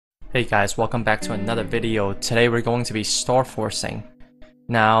Hey guys, welcome back to another video. Today we're going to be store forcing.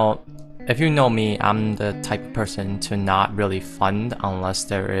 Now, if you know me, I'm the type of person to not really fund unless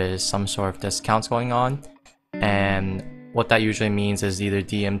there is some sort of discounts going on. And what that usually means is either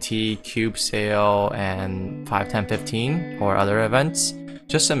DMT, Cube Sale, and 5, 10, 15, or other events,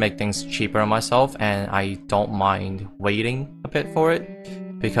 just to make things cheaper on myself, and I don't mind waiting a bit for it.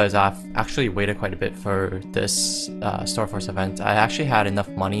 Because I've actually waited quite a bit for this Storeforce event. I actually had enough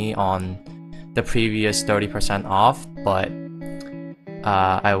money on the previous 30% off, but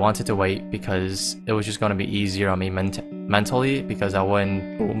I wanted to wait because it was just going to be easier on me mentally because I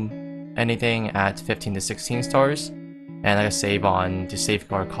wouldn't boom anything at 15 to 16 stars and I could save on the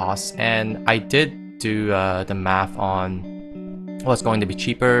safeguard costs. And I did do the math on what's going to be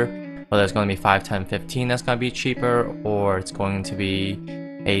cheaper, whether it's going to be 5, 10, 15 that's going to be cheaper, or it's going to be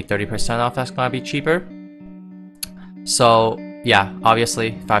a 30% off that's going to be cheaper. So yeah,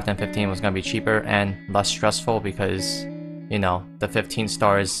 obviously 5, 10, 15 was going to be cheaper and less stressful because, you know, the 15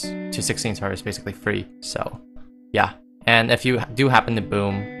 stars to 16 stars is basically free. So yeah, and if you do happen to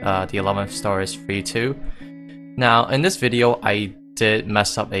boom, the 11th star is free too. Now in this video I did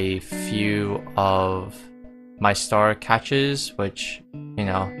mess up a few of my star catches, which, you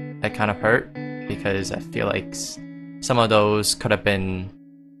know, it kind of hurt because I feel like some of those could have been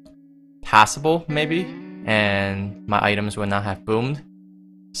passable maybe, and my items would not have boomed.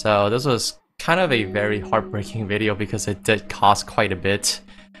 So this was kind of a very heartbreaking video because it did cost quite a bit.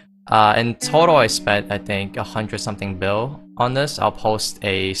 In total I spent I think 100 something bill on this. I'll post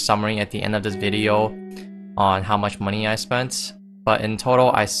a summary at the end of this video on how much money I spent, but in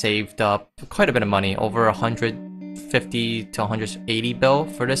total I saved up quite a bit of money, over 150 to 180 bill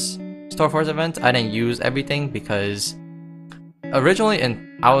for this Storeforce event. I didn't use everything because originally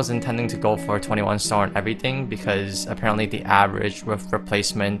I was intending to go for 21 star on everything because apparently the average with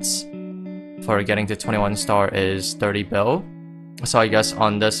replacements for getting to 21 star is 30 bill. So I guess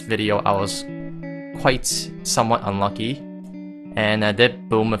on this video I was quite somewhat unlucky, and I did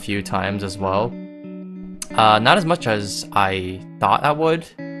boom a few times as well. Not as much as I thought I would,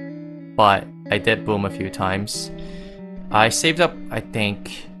 but I did boom a few times. I saved up I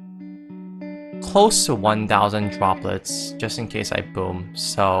think close to 1,000 droplets just in case I boom,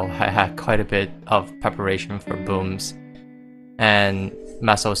 so I had quite a bit of preparation for booms and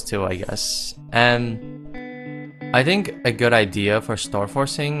mesos too, I guess. And I think a good idea for store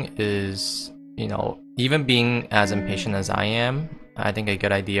forcing is, you know, even being as impatient as I am, I think a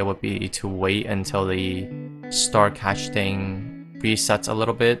good idea would be to wait until the star catch thing resets a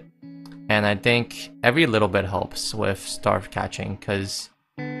little bit. And I think every little bit helps with star catching, because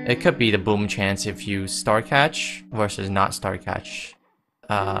it could be the boom chance if you star catch versus not star catch.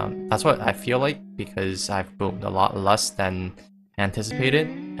 That's what I feel like because I've boomed a lot less than anticipated,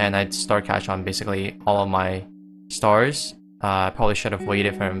 and I'd star catch on basically all of my stars. I probably should have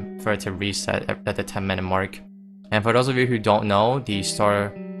waited for it to reset at the 10-minute mark. And for those of you who don't know, the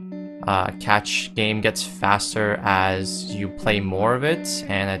star catch game gets faster as you play more of it,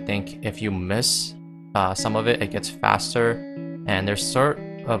 and I think if you miss some of it, it gets faster, and there's sort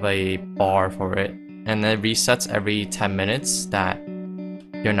of a bar for it, and it resets every 10 minutes that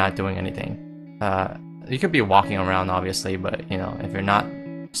you're not doing anything. You could be walking around obviously, but you know, if you're not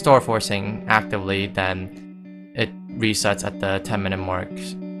store forcing actively, then it resets at the 10-minute mark.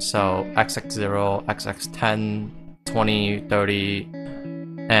 So XX0, XX10, 20, 30,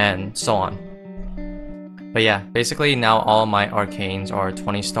 and so on. But yeah, basically now all my arcanes are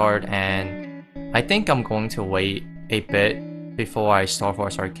 20 starred, and I think I'm going to wait a bit before I store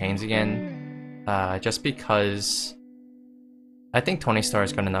force arcanes again, just because I think 20 star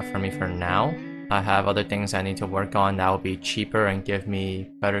is good enough for me for now. I have other things I need to work on that will be cheaper and give me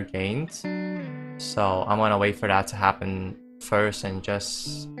better gains, so I'm gonna wait for that to happen first and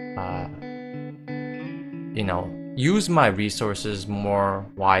just you know, use my resources more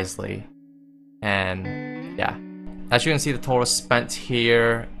wisely. And yeah, as you can see, the total spent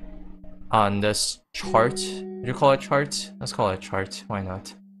here on this chart, would you call it chart? Let's call it a chart, why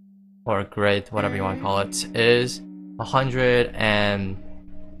not? Or a grid, whatever you want to call it, is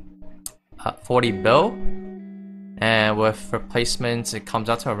 140 bill. And with replacements, it comes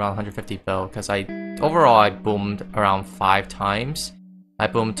out to around 150 bill because overall I boomed around 5 times. I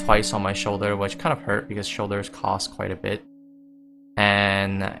boomed twice on my shoulder, which kind of hurt because shoulders cost quite a bit.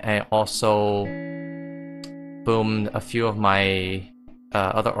 And I also boomed a few of my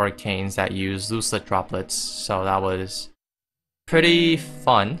other arcanes that use loose-lit droplets, so that was pretty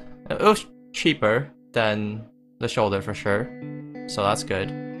fun. It was cheaper than the shoulder for sure, so that's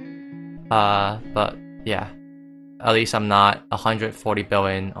good. But yeah, at least I'm not 140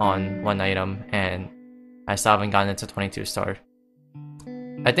 billion on one item, and I still haven't gotten into 22 star.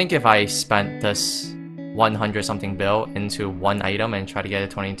 I think if I spent this 100 something bill into one item and try to get a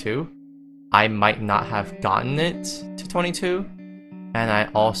 22, I might not have gotten it to 22, and I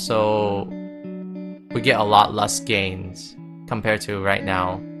also would get a lot less gains compared to right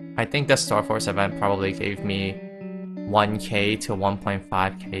now. I think the Star Force event probably gave me 1k to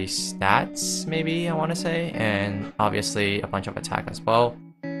 1.5k stats, maybe, I want to say, and obviously a bunch of attack as well.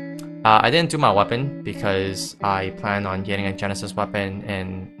 I didn't do my weapon because I plan on getting a Genesis weapon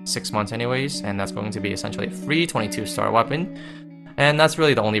in 6 months anyways, and that's going to be essentially a free 22 star weapon. And that's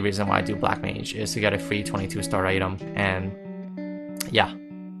really the only reason why I do Black Mage, is to get a free 22 star item, and yeah,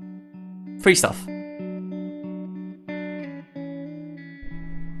 free stuff.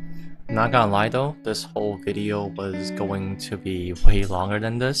 Not gonna lie though, this whole video was going to be way longer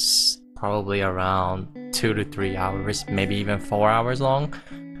than this, probably around 2 to 3 hours, maybe even 4 hours long.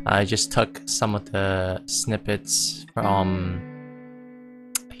 I just took some of the snippets from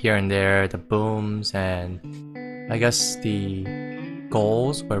here and there, the booms, and I guess the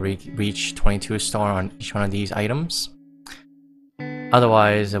goals where we reach 22 star on each one of these items.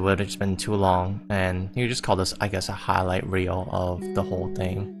 Otherwise, it would have just been too long, and you just call this, I guess, a highlight reel of the whole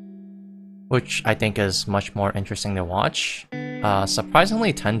thing, which I think is much more interesting to watch.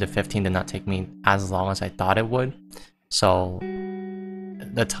 Surprisingly, 10 to 15 did not take me as long as I thought it would, so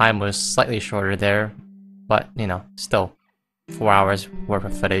the time was slightly shorter there, but you know, still 4 hours worth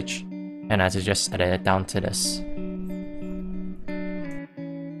of footage, and I had to just edit it down to this.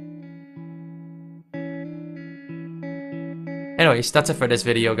 Anyways, that's it for this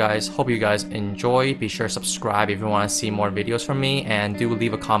video, guys. Hope you guys enjoy. Be sure to subscribe if you want to see more videos from me, and do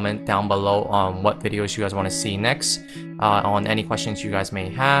leave a comment down below on what videos you guys want to see next, on any questions you guys may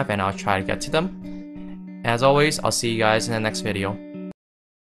have, and I'll try to get to them. As always, I'll see you guys in the next video.